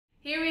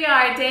Here we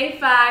are, day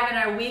 5 in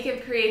our Week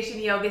of Creation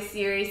Yoga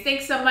series.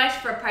 Thanks so much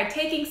for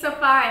partaking so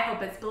far. I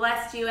hope it's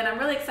blessed you, and I'm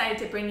really excited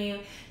to bring you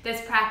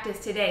this practice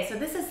today. So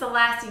this is the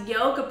last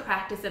yoga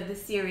practice of the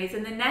series,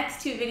 and the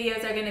next 2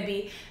 videos are going to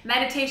be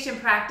meditation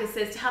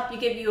practices to help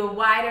give you a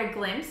wider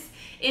glimpse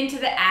into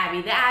the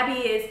Abbey. The Abbey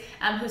is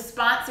who's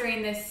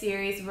sponsoring this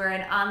series. We're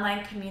an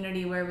online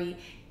community where we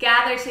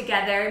gather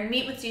together,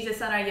 meet with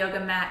Jesus on our yoga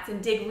mats,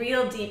 and dig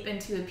real deep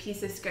into a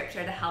piece of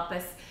scripture to help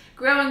us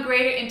grow in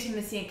greater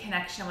intimacy and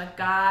connection with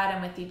God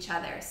and with each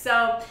other.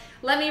 So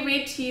let me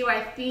read to you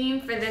our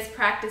theme for this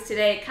practice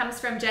today. It comes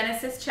from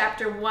Genesis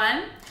chapter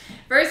 1,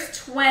 verse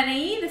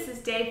 20. This is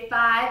day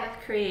 5 of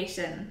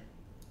creation.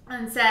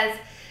 And says,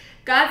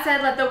 God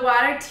said, "Let the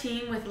water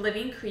teem with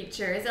living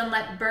creatures, and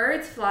let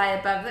birds fly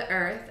above the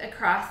earth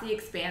across the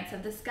expanse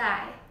of the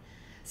sky."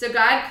 So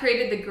God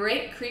created the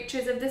great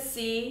creatures of the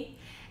sea,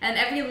 and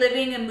every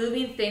living and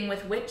moving thing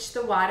with which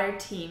the water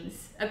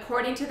teems,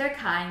 according to their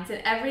kinds,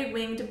 and every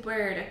winged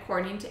bird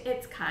according to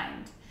its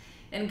kind.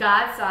 And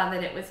God saw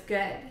that it was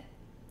good.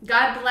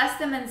 God blessed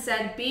them and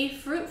said, "Be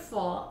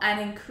fruitful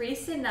and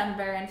increase in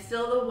number, and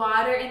fill the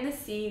water in the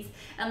seas,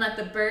 and let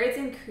the birds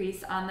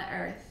increase on the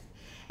earth."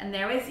 And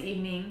there was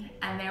evening,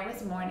 and there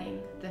was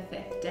morning, the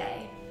 5th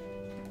day.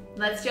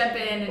 Let's jump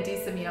in and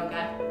do some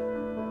yoga.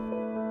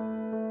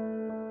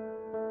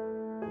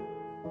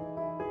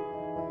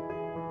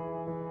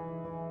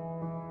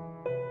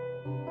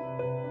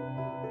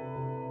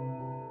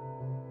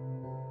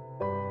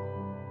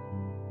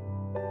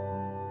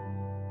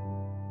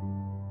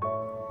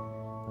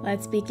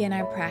 Let's begin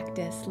our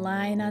practice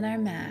lying on our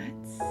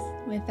mats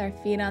with our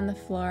feet on the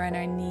floor and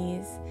our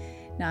knees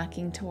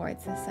knocking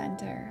towards the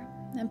center.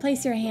 And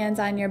place your hands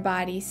on your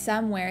body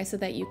somewhere so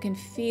that you can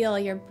feel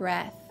your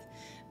breath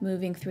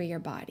moving through your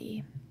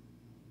body.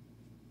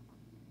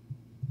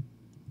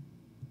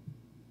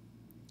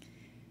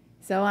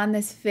 So on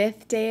this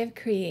 5th day of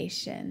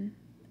creation,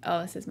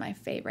 this is my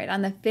favorite.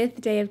 On the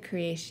 5th day of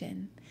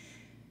creation,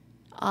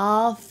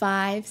 all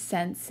 5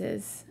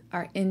 senses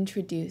are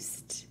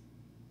introduced.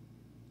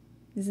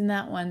 Isn't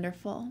that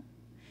wonderful?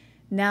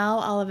 Now,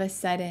 all of a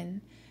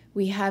sudden,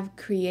 we have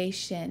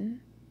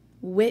creation,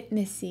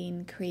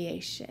 witnessing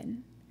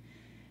creation.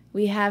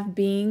 We have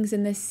beings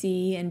in the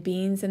sea and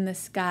beings in the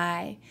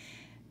sky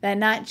that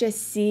not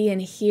just see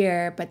and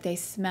hear, but they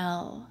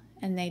smell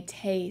and they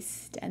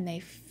taste and they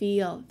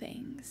feel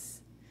things.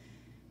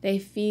 They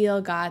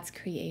feel God's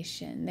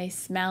creation. They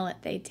smell it,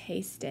 they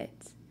taste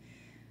it.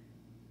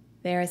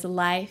 There is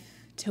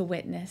life to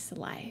witness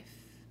life.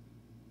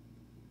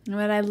 And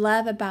what I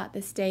love about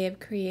this day of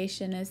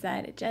creation is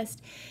that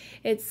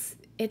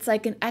it's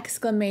like an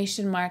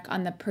exclamation mark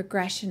on the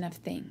progression of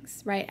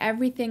things, right?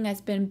 Everything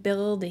has been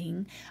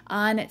building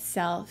on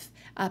itself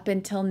up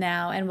until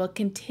now and will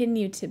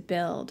continue to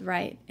build,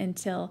 right?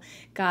 Until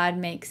God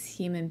makes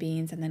human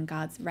beings and then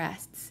God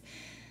rests.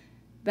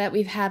 But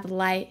we have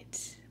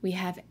light, we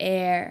have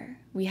air,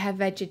 we have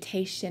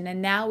vegetation,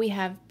 and now we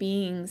have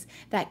beings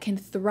that can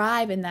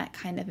thrive in that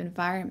kind of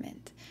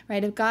environment,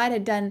 right? If God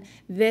had done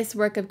this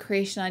work of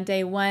creation on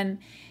day 1,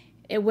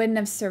 it wouldn't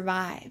have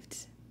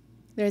survived.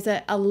 There's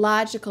a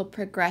logical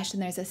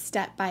progression. There's a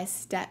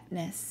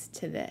step-by-stepness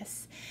to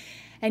this.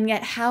 And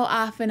yet, how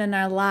often in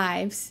our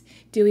lives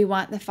do we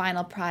want the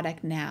final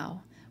product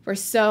now? We're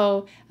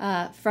so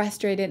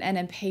frustrated and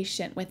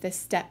impatient with the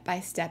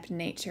step-by-step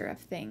nature of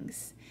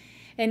things.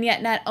 And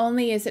yet, not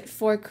only is it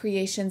for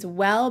creation's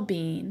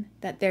well-being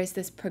that there's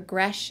this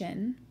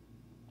progression,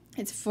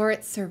 it's for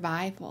its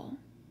survival.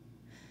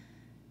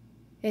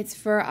 It's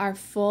for our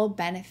full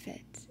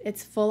benefit.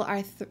 It's for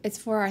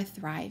our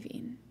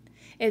thriving.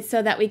 It's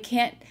so that we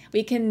can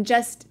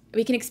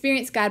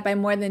experience God by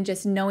more than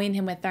just knowing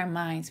Him with our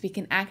minds. We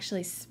can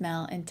actually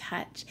smell and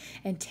touch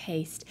and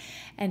taste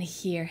and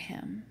hear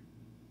Him.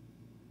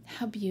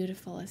 How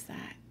beautiful is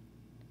that?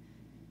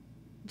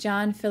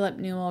 John Philip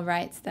Newell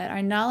writes that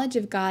our knowledge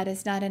of God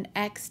is not an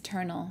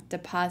external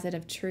deposit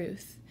of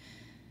truth.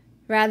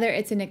 Rather,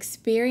 it's an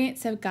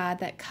experience of God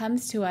that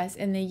comes to us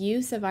in the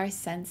use of our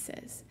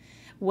senses,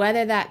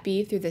 whether that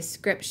be through the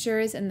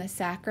scriptures and the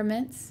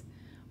sacraments,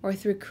 or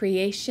through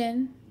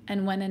creation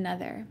and one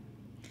another.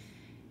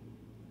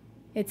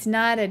 It's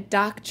not a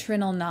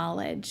doctrinal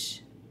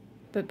knowledge,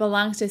 but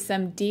belongs to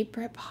some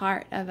deeper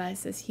part of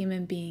us as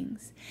human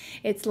beings.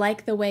 It's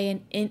like the way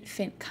an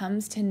infant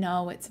comes to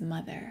know its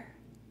mother.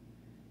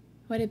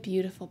 What a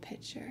beautiful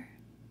picture.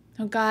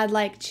 Oh God,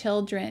 like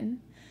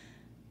children,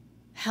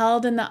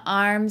 held in the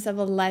arms of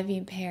a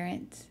loving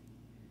parent,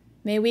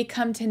 may we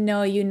come to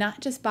know you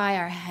not just by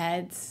our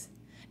heads,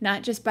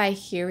 not just by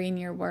hearing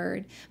your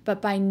word, but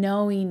by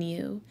knowing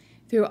you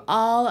through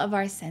all of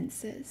our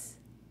senses.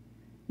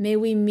 May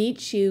we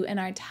meet you in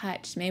our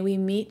touch. May we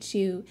meet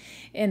you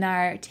in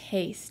our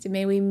taste.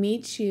 May we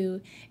meet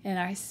you in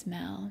our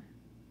smell.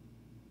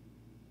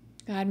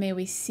 God, may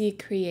we see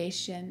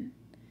creation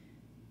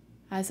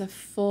as a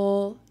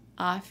full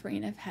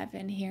offering of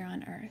heaven here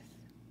on earth.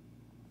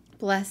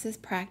 Bless this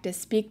practice.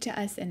 Speak to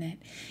us in it.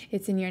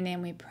 It's in your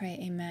name we pray.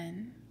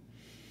 Amen.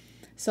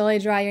 Slowly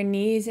draw your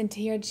knees into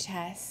your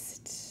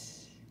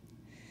chest.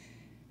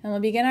 And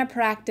we'll begin our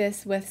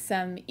practice with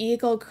some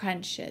eagle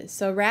crunches.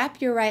 So wrap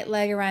your right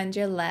leg around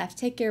your left.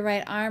 Take your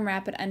right arm,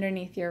 wrap it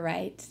underneath your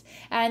right.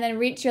 And then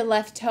reach your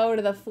left toe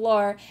to the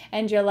floor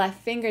and your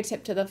left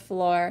fingertip to the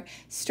floor.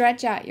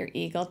 Stretch out your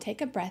eagle. Take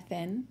a breath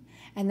in.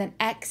 And then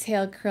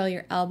exhale, curl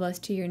your elbows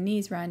to your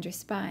knees around your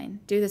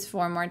spine. Do this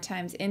 4 more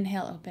times.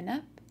 Inhale, open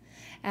up.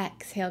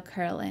 Exhale,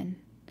 curl in.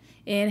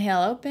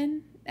 Inhale,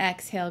 open.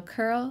 Exhale,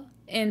 curl.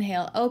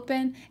 Inhale,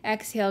 open.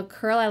 Exhale,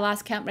 curl. I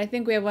lost count, but I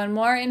think we have one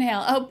more.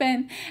 Inhale,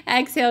 open.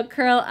 Exhale,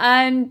 curl,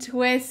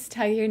 untwist.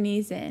 Tug your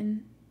knees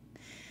in.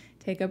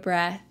 Take a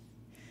breath.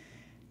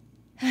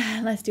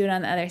 Let's do it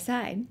on the other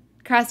side.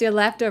 Cross your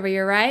left over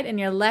your right and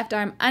your left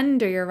arm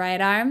under your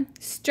right arm.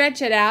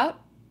 Stretch it out.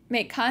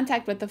 Make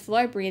contact with the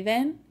floor. Breathe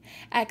in.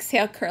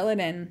 Exhale, curl it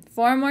in.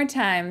 4 more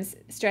times.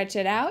 Stretch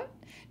it out.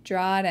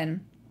 Draw it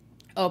in.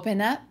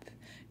 Open up.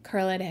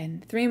 Curl it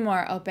in. 3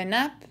 more. Open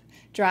up.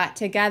 Draw it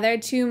together.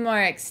 2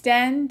 more.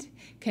 Extend.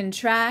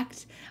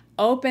 Contract.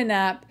 Open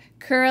up.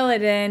 Curl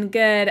it in.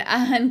 Good.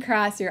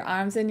 Uncross your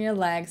arms and your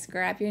legs.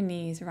 Grab your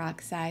knees.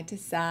 Rock side to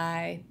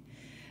side.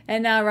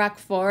 And now rock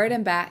forward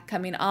and back,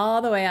 coming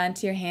all the way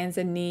onto your hands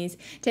and knees.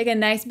 Take a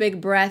nice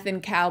big breath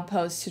in cow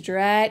pose.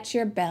 Stretch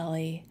your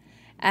belly.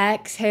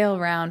 Exhale,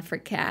 round for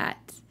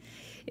cat.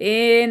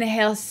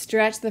 Inhale,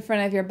 stretch the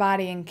front of your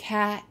body in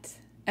cow.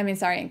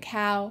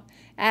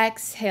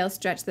 Exhale,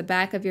 stretch the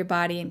back of your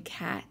body in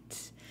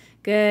cat.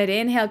 Good.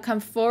 Inhale, come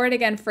forward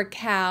again for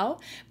cow,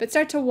 but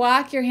start to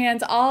walk your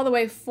hands all the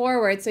way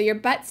forward so your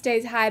butt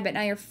stays high, but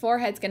now your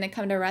forehead's going to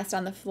come to rest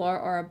on the floor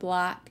or a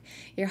block.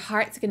 Your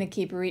heart's going to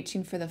keep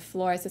reaching for the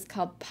floor. This is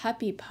called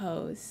puppy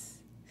pose.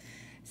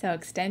 So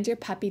extend your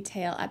puppy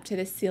tail up to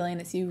the ceiling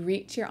as you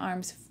reach your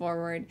arms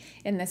forward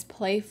in this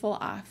playful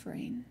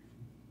offering.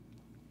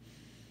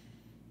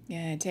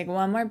 Good. Take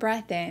 1 more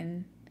breath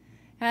in.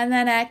 And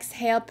then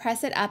exhale,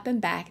 press it up and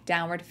back,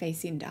 downward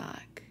facing dog.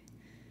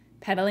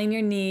 Pedaling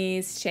your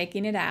knees,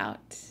 shaking it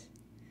out.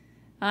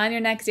 On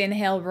your next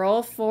inhale,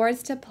 roll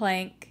forwards to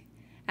plank.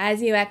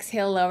 As you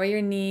exhale, lower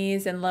your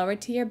knees and lower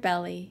to your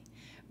belly.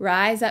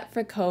 Rise up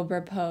for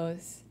cobra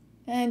pose.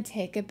 And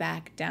take it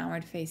back,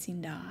 downward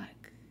facing dog.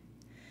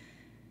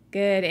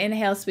 Good.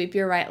 Inhale, sweep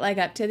your right leg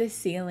up to the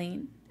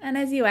ceiling. And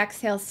as you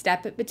exhale,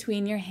 step it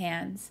between your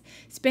hands.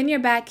 Spin your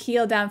back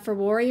heel down for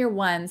warrior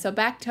 1. So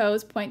back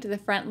toes point to the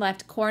front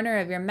left corner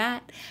of your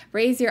mat.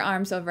 Raise your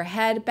arms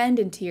overhead. Bend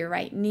into your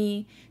right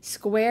knee.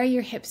 Square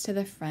your hips to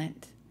the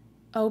front.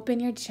 Open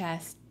your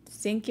chest.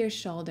 Sink your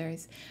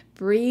shoulders.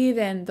 Breathe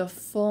in the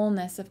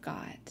fullness of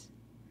God.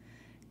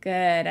 Good.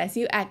 As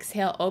you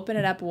exhale, open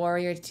it up,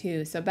 warrior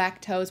 2. So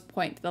back toes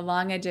point to the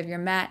long edge of your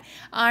mat.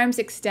 Arms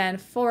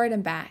extend forward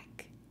and back.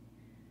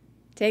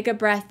 Take a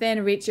breath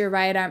in, reach your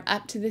right arm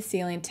up to the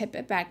ceiling, tip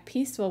it back,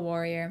 peaceful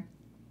warrior.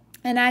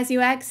 And as you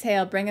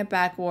exhale, bring it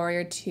back,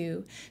 warrior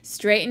 2.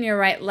 Straighten your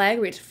right leg,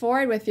 reach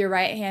forward with your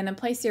right hand and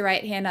place your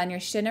right hand on your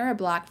shin or a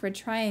block for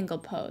triangle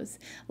pose.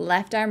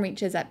 Left arm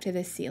reaches up to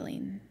the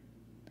ceiling.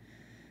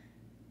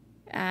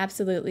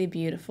 Absolutely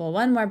beautiful.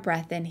 1 more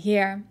breath in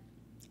here.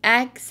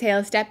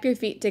 Exhale, step your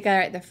feet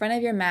together at the front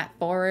of your mat,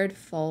 forward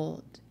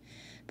fold.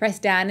 Press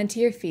down into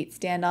your feet,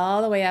 stand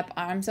all the way up,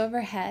 arms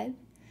overhead.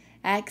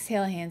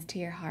 Exhale, hands to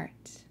your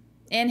heart.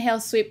 Inhale,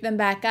 sweep them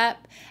back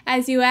up.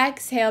 As you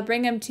exhale,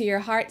 bring them to your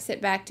heart,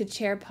 sit back to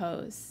chair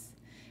pose.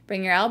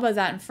 Bring your elbows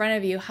out in front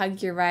of you,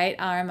 hug your right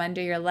arm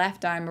under your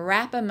left arm,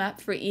 wrap them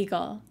up for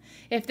eagle.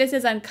 If this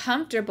is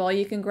uncomfortable,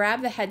 you can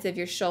grab the heads of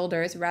your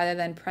shoulders rather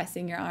than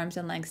pressing your arms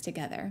and legs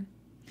together.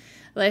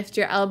 Lift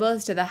your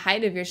elbows to the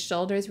height of your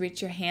shoulders,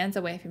 reach your hands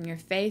away from your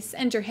face,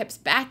 and your hips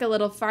back a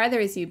little farther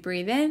as you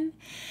breathe in.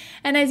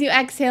 And as you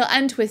exhale,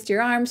 untwist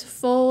your arms,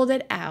 fold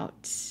it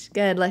out.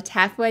 Good, lift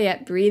halfway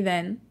up, breathe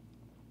in.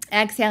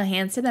 Exhale,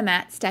 hands to the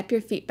mat, step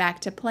your feet back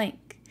to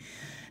plank.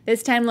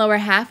 This time, lower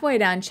halfway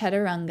down,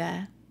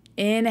 chaturanga.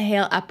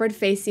 Inhale, upward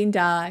facing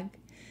dog.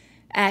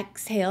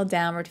 Exhale,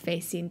 downward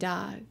facing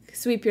dog.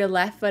 Sweep your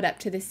left foot up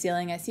to the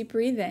ceiling as you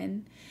breathe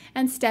in,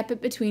 and step it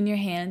between your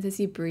hands as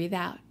you breathe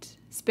out.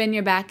 Spin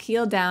your back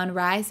heel down,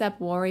 rise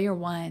up, warrior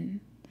 1.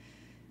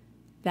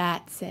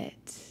 That's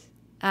it.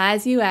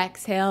 As you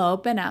exhale,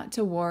 open out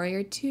to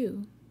warrior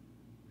 2.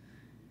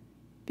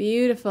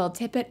 Beautiful.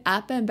 Tip it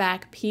up and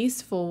back,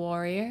 peaceful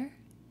warrior.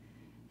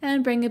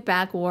 And bring it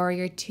back,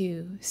 warrior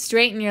 2.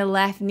 Straighten your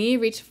left knee,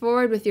 reach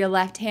forward with your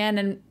left hand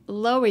and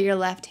lower your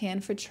left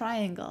hand for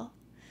triangle.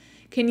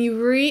 Can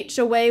you reach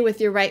away with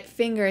your right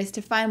fingers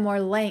to find more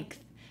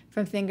length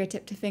from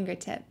fingertip to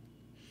fingertip?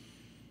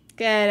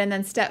 Good, and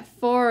then step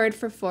forward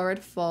for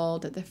forward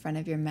fold at the front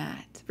of your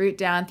mat. Root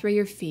down through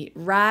your feet.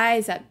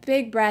 Rise up,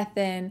 big breath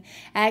in.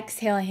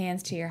 Exhale,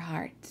 hands to your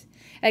heart.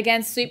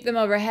 Again, sweep them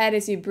overhead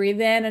as you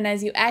breathe in, and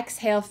as you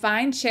exhale,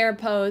 find chair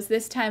pose.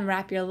 This time,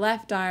 wrap your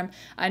left arm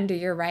under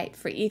your right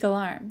for eagle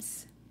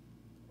arms.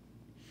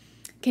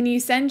 Can you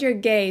send your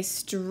gaze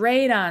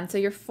straight on so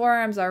your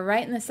forearms are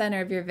right in the center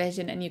of your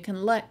vision and you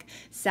can look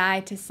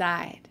side to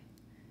side?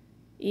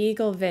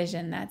 Eagle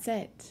vision, that's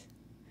it.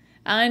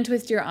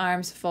 Untwist your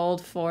arms,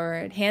 fold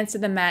forward. Hands to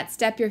the mat,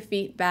 step your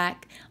feet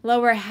back.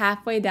 Lower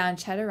halfway down,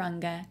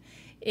 chaturanga.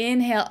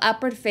 Inhale,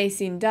 upward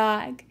facing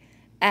dog.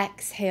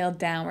 Exhale,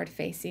 downward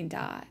facing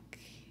dog.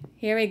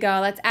 Here we go.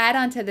 Let's add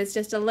on to this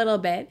just a little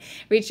bit.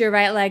 Reach your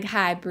right leg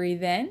high.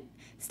 Breathe in.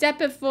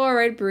 Step it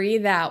forward.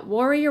 Breathe out.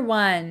 Warrior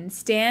one.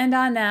 Stand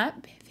on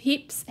up.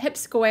 Hips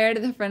square to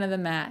the front of the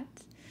mat.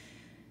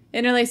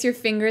 Interlace your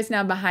fingers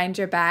now behind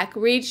your back.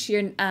 Reach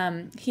your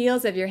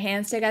heels of your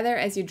hands together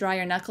as you draw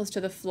your knuckles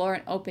to the floor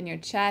and open your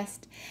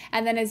chest.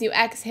 And then as you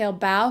exhale,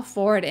 bow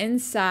forward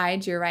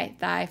inside your right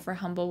thigh for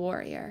humble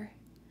warrior.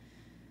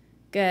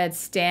 Good.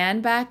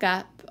 Stand back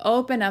up.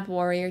 Open up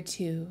warrior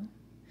two.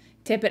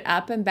 Tip it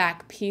up and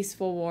back,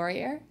 peaceful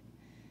warrior.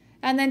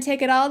 And then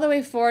take it all the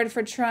way forward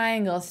for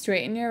triangle.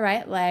 Straighten your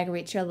right leg.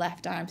 Reach your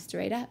left arm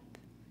straight up.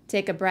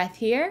 Take a breath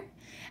here.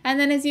 And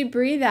then as you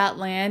breathe out,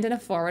 land in a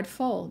forward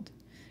fold.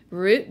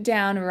 Root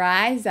down,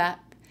 rise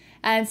up,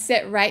 and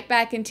sit right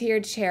back into your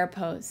chair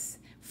pose.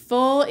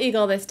 Full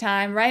eagle this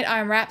time. Right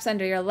arm wraps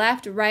under your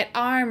left. Right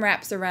arm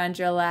wraps around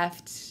your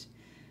left.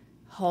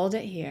 Hold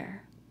it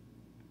here.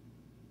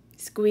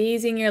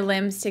 Squeezing your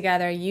limbs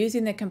together,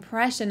 using the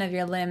compression of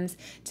your limbs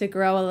to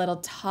grow a little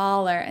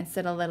taller and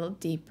sit a little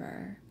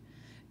deeper.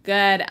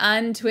 Good.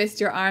 Untwist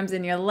your arms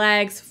and your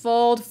legs.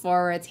 Fold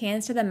forwards.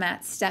 Hands to the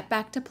mat. Step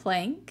back to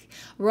plank.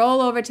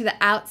 Roll over to the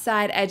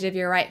outside edge of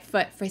your right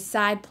foot for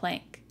side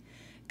plank.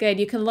 Good.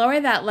 You can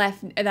lower that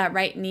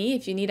right knee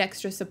if you need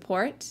extra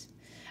support.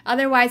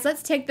 Otherwise,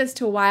 let's take this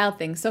to wild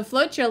thing. So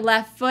float your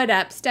left foot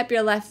up. Step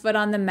your left foot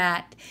on the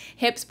mat.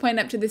 Hips point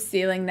up to the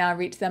ceiling. Now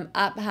reach them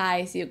up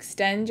high so you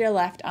extend your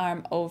left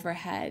arm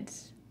overhead.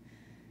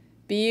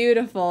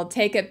 Beautiful.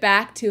 Take it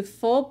back to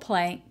full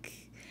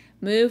plank.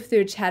 Move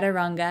through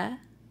chaturanga,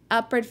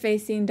 upward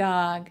facing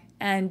dog,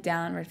 and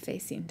downward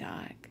facing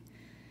dog.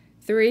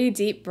 3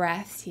 deep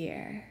breaths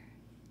here.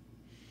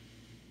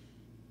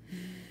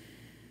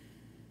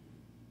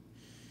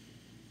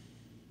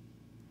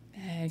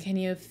 And can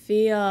you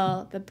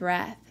feel the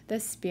breath, the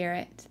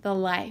spirit, the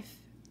life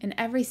in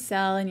every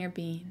cell in your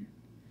being?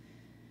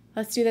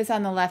 Let's do this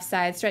on the left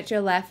side. Stretch your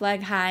left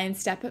leg high and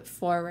step it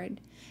forward.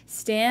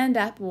 Stand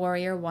up,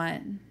 warrior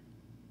one.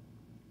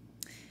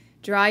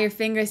 Draw your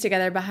fingers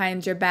together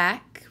behind your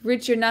back.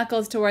 Root your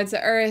knuckles towards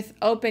the earth.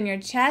 Open your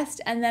chest.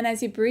 And then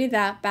as you breathe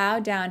out, bow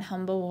down,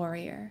 humble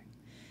warrior.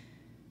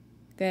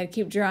 Good.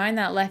 Keep drawing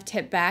that left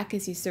hip back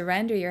as you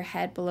surrender your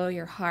head below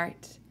your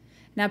heart.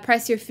 Now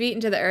press your feet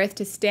into the earth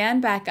to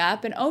stand back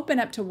up and open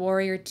up to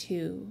warrior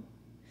two.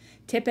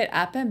 Tip it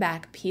up and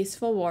back,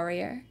 peaceful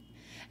warrior.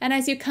 And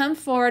as you come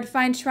forward,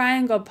 find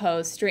triangle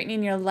pose,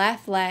 straightening your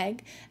left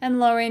leg and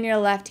lowering your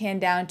left hand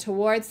down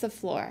towards the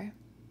floor.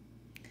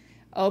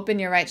 Open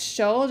your right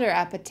shoulder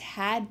up a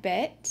tad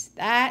bit.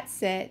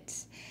 That's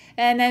it.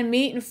 And then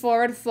meet in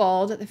forward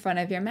fold at the front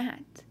of your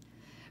mat.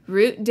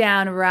 Root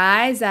down,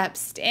 rise up,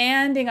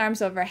 standing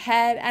arms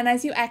overhead. And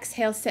as you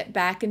exhale, sit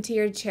back into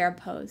your chair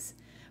pose.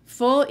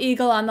 Full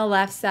eagle on the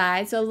left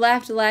side. So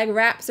left leg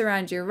wraps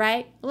around your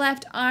right.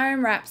 Left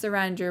arm wraps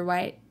around your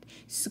right.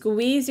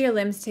 Squeeze your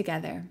limbs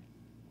together.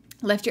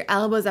 Lift your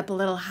elbows up a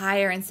little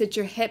higher and sit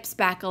your hips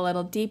back a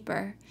little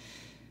deeper.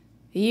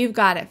 You've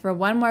got it for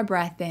one more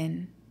breath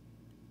in.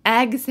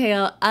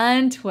 Exhale,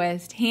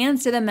 untwist,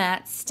 hands to the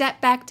mat,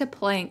 step back to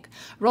plank.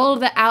 Roll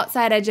to the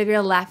outside edge of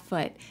your left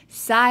foot,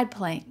 side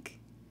plank.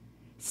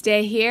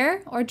 Stay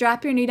here or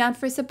drop your knee down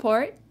for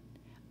support.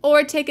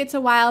 Or take it to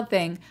wild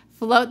thing.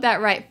 Float that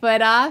right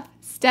foot off,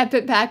 step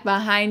it back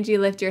behind you,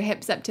 lift your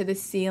hips up to the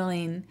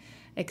ceiling.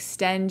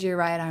 Extend your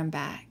right arm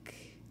back.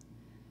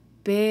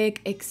 Big,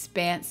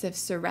 expansive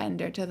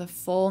surrender to the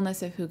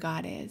fullness of who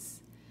God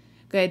is.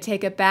 Good,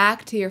 take it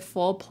back to your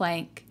full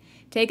plank.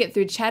 Take it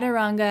through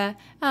chaturanga,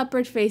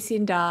 upward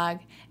facing dog,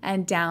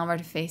 and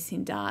downward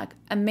facing dog.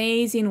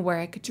 Amazing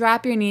work.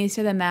 Drop your knees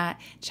to the mat,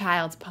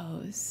 child's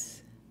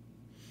pose.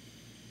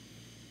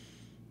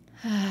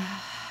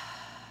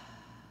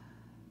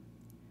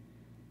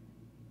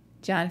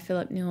 John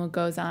Philip Newell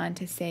goes on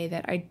to say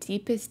that our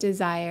deepest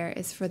desire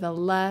is for the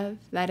love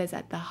that is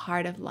at the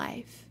heart of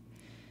life.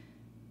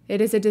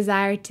 It is a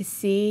desire to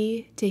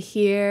see, to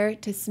hear,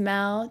 to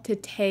smell, to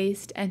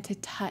taste, and to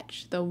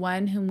touch the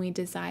one whom we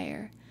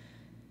desire.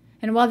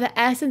 And while the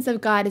essence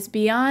of God is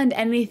beyond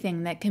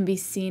anything that can be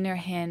seen or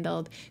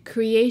handled,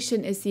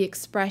 creation is the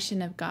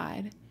expression of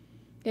God.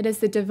 It is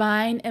the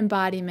divine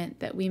embodiment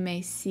that we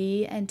may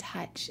see and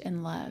touch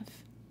and love.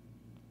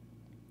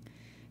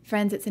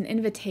 Friends, it's an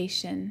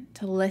invitation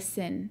to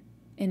listen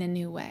in a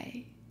new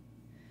way.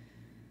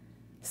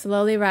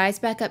 Slowly rise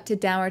back up to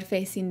downward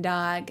facing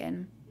dog,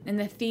 and in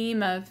the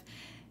theme of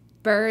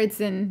birds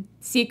and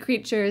sea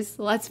creatures,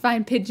 let's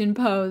find pigeon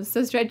pose.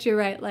 So stretch your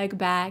right leg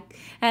back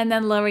and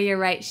then lower your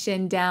right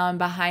shin down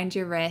behind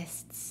your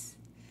wrists.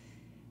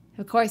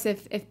 Of course,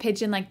 if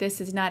pigeon like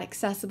this is not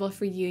accessible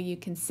for you, you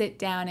can sit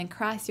down and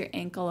cross your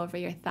ankle over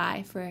your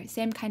thigh for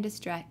same kind of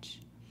stretch.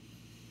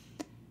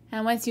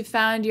 And once you've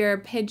found your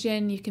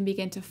pigeon, you can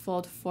begin to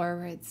fold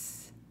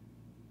forwards,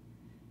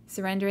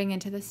 surrendering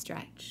into the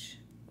stretch.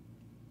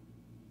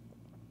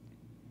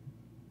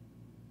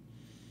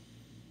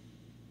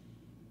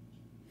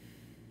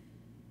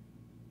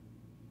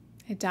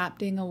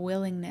 adopting a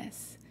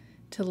willingness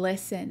to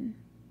listen,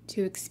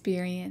 to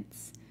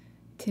experience,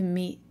 to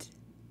meet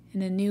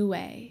in a new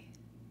way.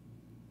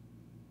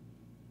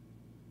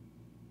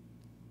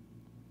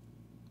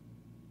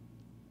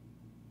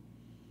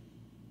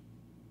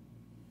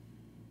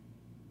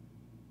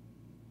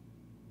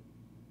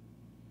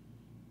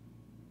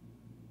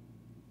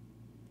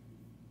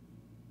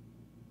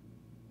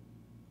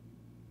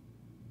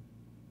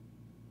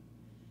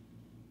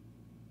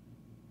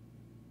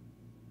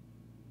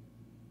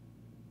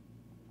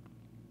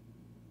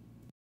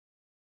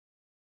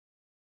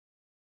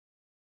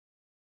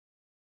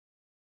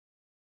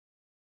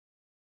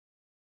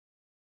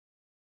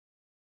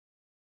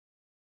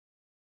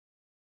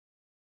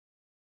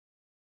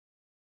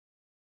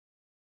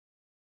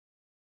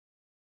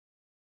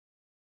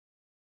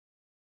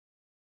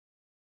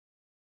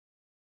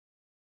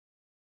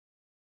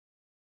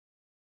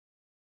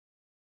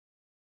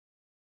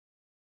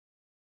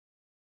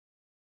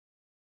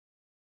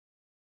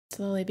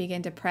 Slowly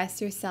begin to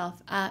press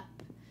yourself up,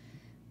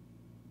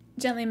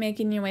 gently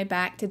making your way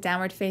back to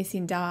downward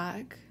facing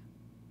dog.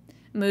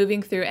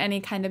 Moving through any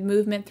kind of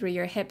movement through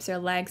your hips or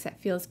legs that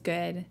feels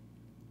good.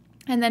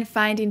 And then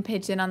finding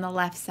pigeon on the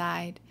left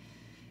side.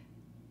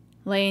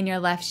 Laying your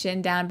left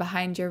shin down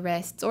behind your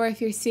wrists, or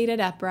if you're seated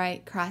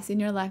upright, crossing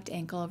your left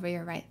ankle over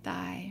your right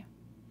thigh.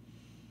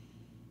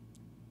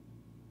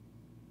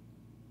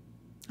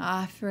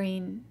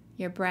 Offering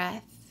your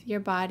breath,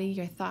 your body,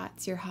 your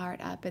thoughts, your heart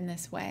up in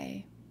this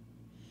way.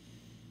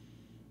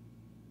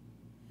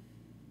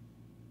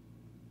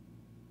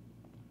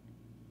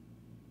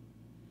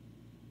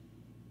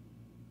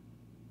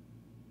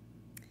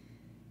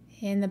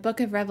 In the book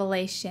of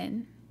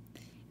Revelation,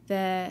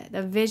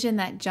 the vision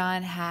that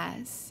John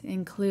has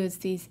includes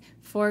these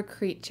 4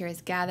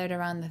 creatures gathered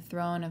around the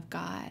throne of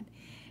God.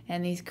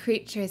 And these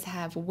creatures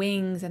have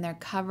wings and they're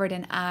covered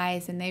in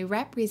eyes, and they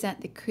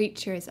represent the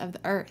creatures of the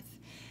earth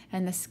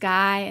and the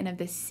sky and of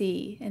the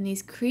sea. And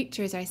these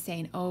creatures are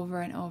saying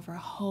over and over,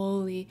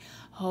 "Holy,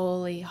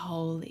 holy,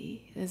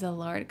 holy is the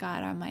Lord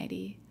God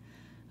Almighty,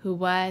 who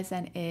was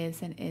and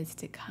is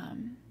to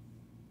come."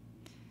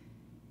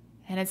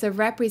 And it's a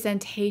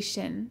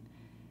representation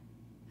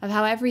of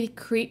how every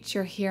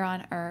creature here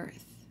on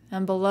earth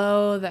and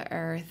below the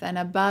earth and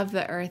above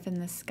the earth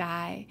and the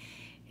sky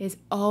is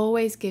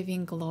always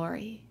giving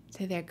glory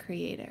to their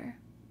Creator.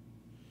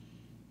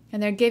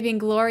 And they're giving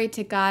glory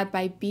to God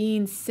by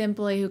being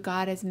simply who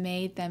God has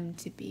made them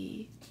to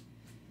be.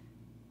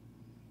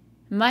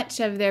 Much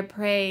of their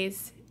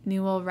praise,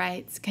 Newell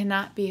writes,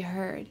 cannot be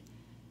heard,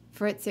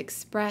 for it's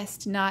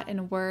expressed not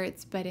in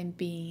words but in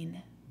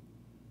being.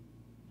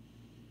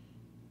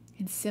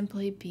 In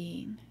simply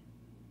being,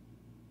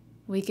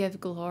 we give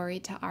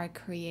glory to our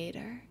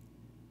Creator.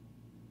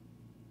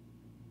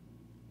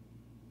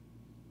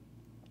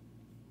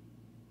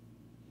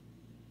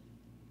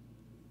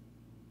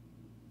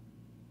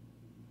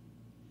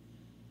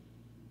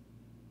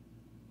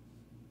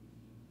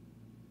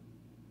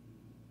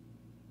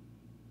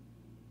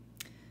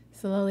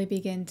 Slowly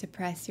begin to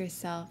press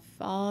yourself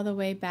all the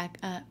way back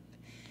up.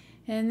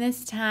 And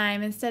this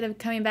time, instead of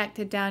coming back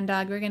to down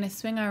dog, we're going to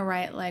swing our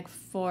right leg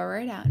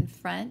forward out in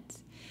front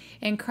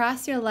and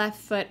cross your left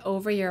foot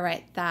over your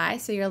right thigh.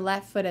 So your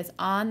left foot is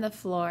on the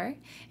floor,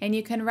 and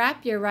you can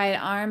wrap your right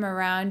arm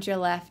around your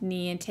left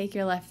knee and take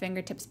your left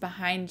fingertips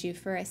behind you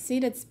for a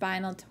seated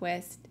spinal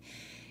twist.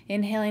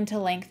 Inhaling to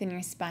lengthen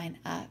your spine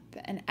up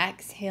and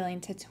exhaling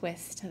to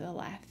twist to the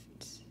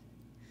left.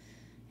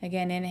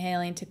 Again,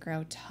 inhaling to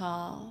grow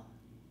tall.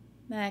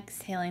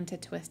 Exhaling to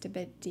twist a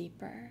bit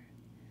deeper.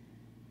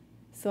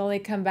 Slowly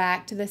come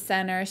back to the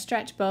center,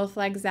 stretch both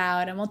legs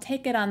out, and we'll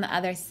take it on the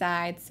other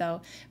side.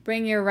 So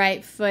bring your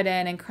right foot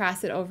in and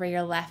cross it over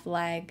your left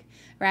leg.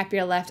 Wrap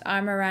your left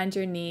arm around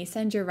your knee,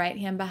 send your right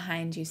hand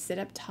behind you, sit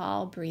up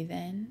tall, breathe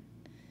in.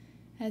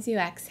 As you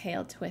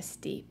exhale, twist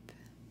deep.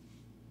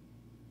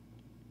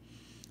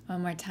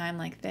 One more time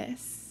like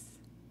this.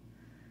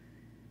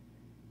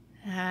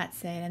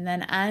 That's it. And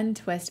then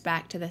untwist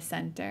back to the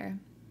center.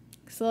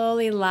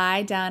 Slowly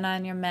lie down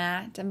on your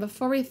mat. And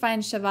before we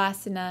find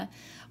Shavasana,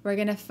 we're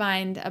going to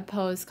find a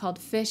pose called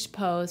fish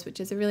pose, which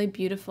is a really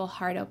beautiful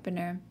heart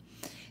opener.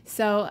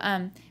 So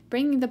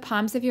bring the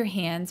palms of your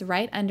hands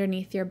right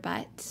underneath your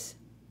butt.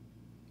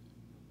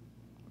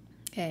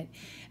 Good.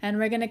 And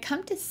we're going to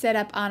come to sit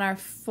up on our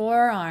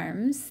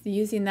forearms,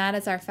 using that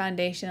as our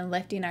foundation and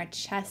lifting our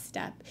chest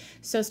up.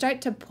 So start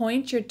to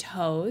point your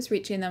toes,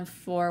 reaching them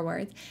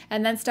forwards,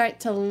 and then start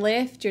to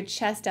lift your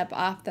chest up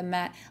off the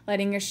mat,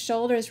 letting your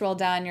shoulders roll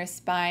down your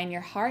spine,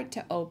 your heart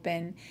to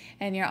open,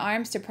 and your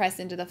arms to press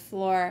into the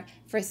floor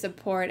for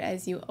support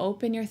as you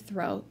open your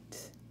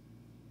throat.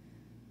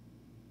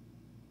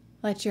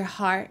 Let your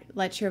heart,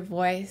 let your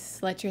voice,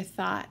 let your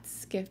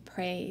thoughts give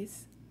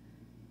praise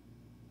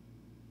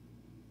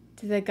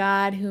to the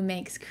God who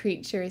makes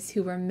creatures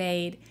who were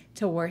made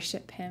to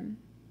worship Him,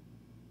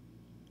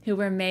 who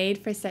were made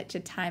for such a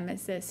time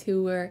as this,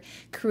 who were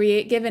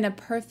given a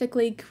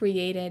perfectly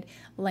created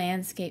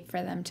landscape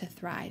for them to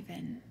thrive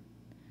in.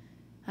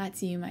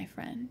 That's you, my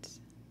friend.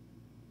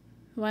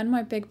 One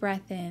more big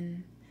breath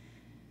in.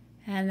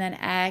 And then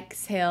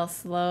exhale,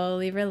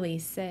 slowly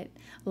release it,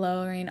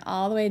 lowering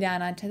all the way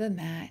down onto the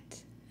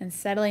mat and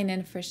settling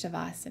in for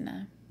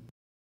Shavasana.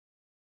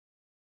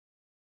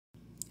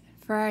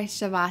 For our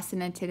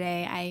Shavasana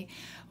today, I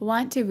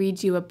want to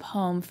read you a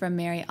poem from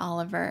Mary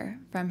Oliver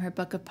from her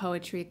book of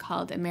poetry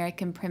called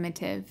American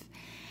Primitive.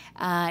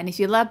 And if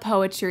you love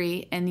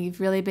poetry and you've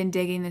really been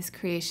digging this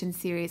creation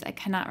series, I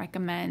cannot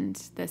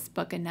recommend this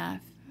book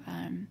enough.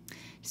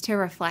 Just her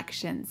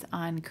reflections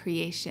on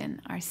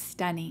creation are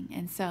stunning.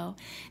 And so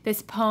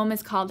this poem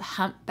is called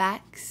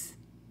Humpbacks,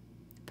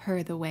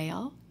 per the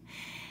whale.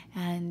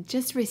 And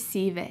just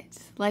receive it.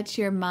 Let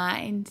your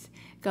mind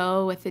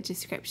go with the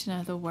description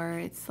of the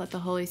words. Let the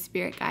Holy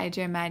Spirit guide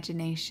your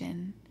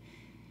imagination.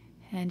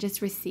 And just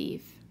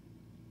receive.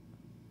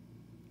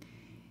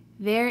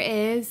 There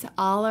is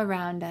all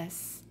around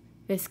us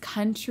this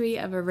country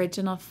of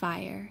original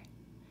fire.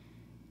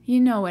 You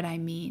know what I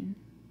mean.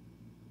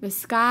 The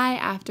sky,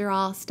 after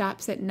all,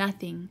 stops at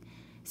nothing,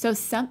 so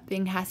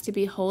something has to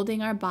be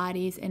holding our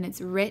bodies in its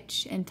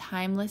rich and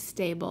timeless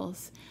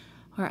stables,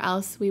 or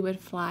else we would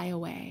fly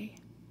away.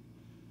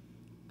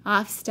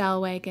 Off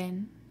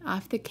Stellwagen,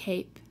 off the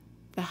Cape,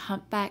 the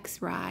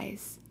humpbacks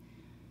rise.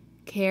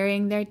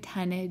 Carrying their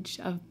tonnage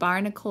of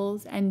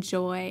barnacles and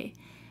joy,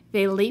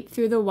 they leap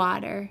through the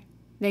water.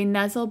 They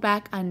nuzzle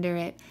back under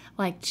it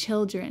like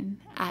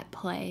children at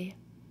play.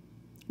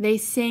 They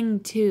sing,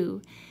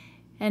 too,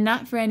 and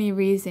not for any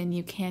reason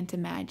you can't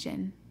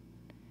imagine.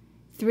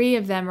 3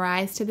 of them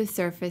rise to the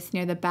surface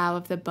near the bow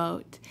of the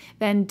boat,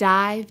 then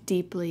dive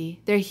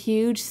deeply, their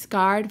huge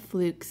scarred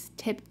flukes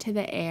tipped to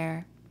the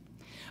air.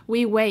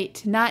 We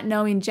wait, not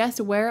knowing just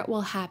where it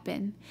will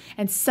happen,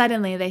 and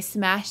suddenly they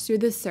smash through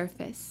the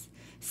surface.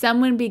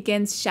 Someone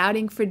begins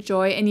shouting for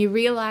joy, and you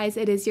realize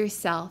it is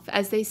yourself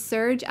as they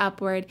surge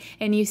upward,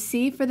 and you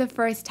see for the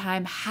first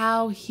time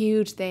how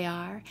huge they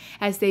are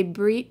as they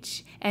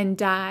breach and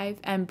dive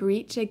and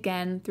breach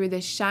again through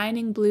the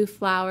shining blue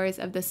flowers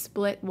of the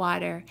split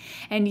water,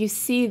 and you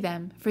see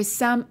them for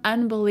some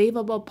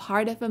unbelievable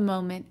part of a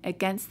moment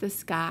against the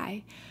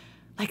sky,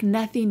 like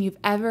nothing you've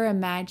ever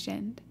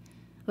imagined,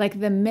 like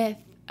the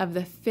myth of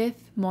the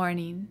 5th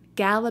morning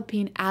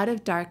galloping out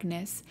of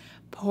darkness,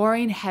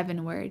 pouring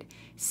heavenward,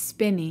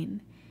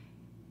 spinning.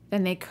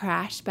 Then they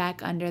crash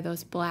back under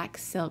those black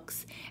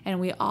silks, and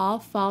we all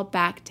fall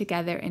back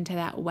together into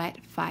that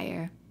wet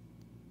fire.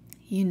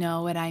 You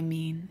know what I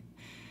mean.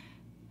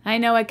 I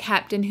know a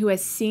captain who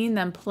has seen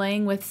them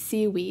playing with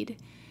seaweed,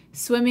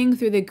 swimming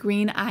through the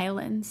green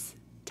islands,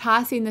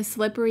 tossing the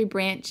slippery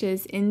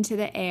branches into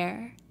the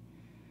air.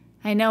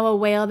 I know a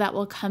whale that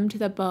will come to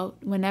the boat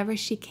whenever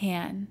she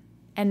can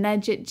and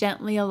nudge it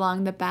gently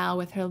along the bow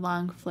with her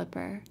long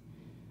flipper.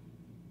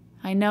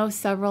 I know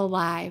several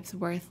lives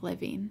worth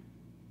living.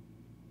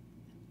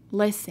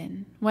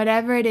 Listen,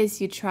 whatever it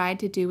is you try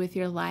to do with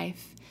your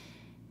life,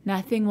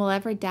 nothing will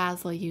ever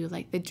dazzle you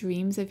like the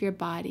dreams of your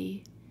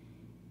body.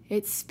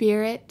 Its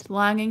spirit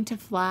longing to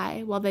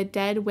fly while the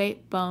dead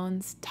weight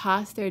bones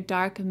toss their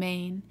dark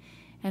mane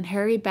and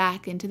hurry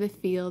back into the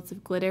fields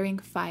of glittering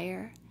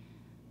fire,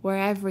 where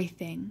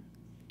everything,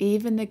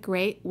 even the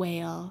great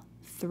whale,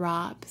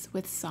 throbs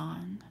with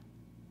song.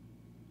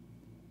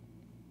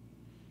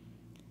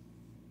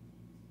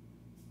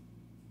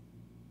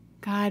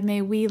 God,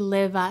 may we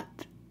live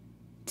up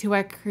to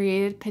our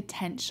created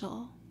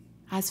potential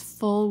as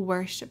full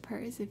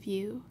worshipers of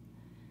you.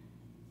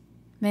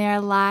 May our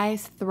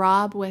lives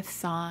throb with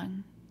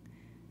song.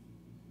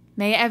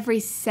 May every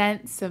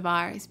sense of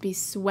ours be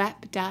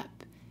swept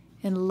up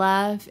in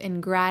love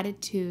and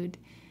gratitude,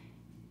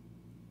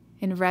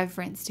 in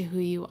reverence to who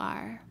you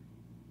are.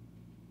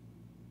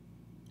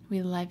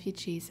 We love you,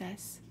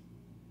 Jesus.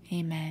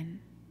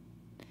 Amen.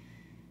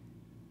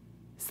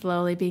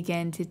 Slowly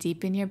begin to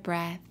deepen your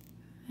breath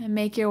and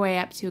make your way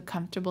up to a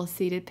comfortable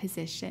seated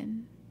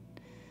position.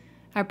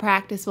 Our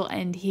practice will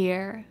end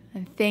here,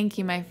 and thank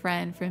you, my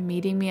friend, for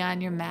meeting me on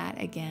your mat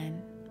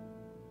again.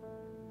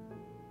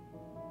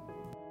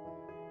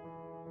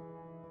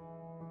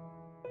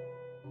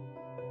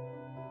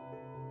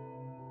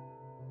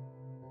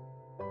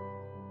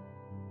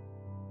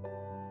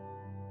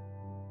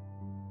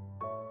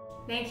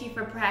 Thank you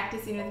for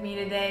practicing with me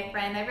today,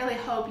 friend. I really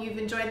hope you've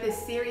enjoyed this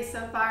series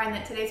so far and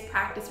that today's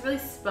practice really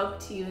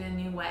spoke to you in a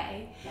new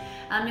way.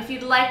 If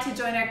you'd like to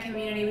join our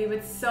community, we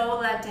would so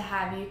love to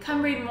have you.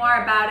 Come read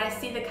more about us,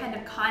 see the kind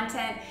of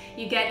content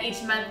you get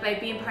each month by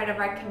being part of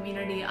our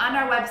community on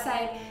our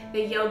website,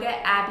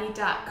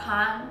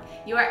 theyogaabbey.com.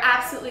 You are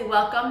absolutely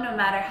welcome no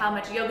matter how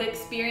much yoga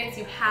experience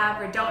you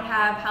have or don't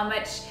have, how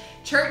much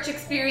church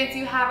experience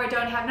you have or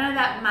don't have. None of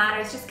that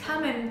matters. Just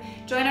come and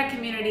join our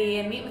community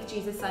and meet with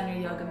Jesus on your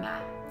yoga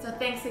mat. So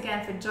thanks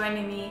again for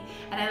joining me,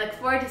 and I look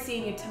forward to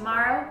seeing you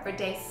tomorrow for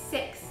day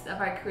 6 of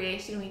our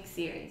Creation Week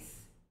series.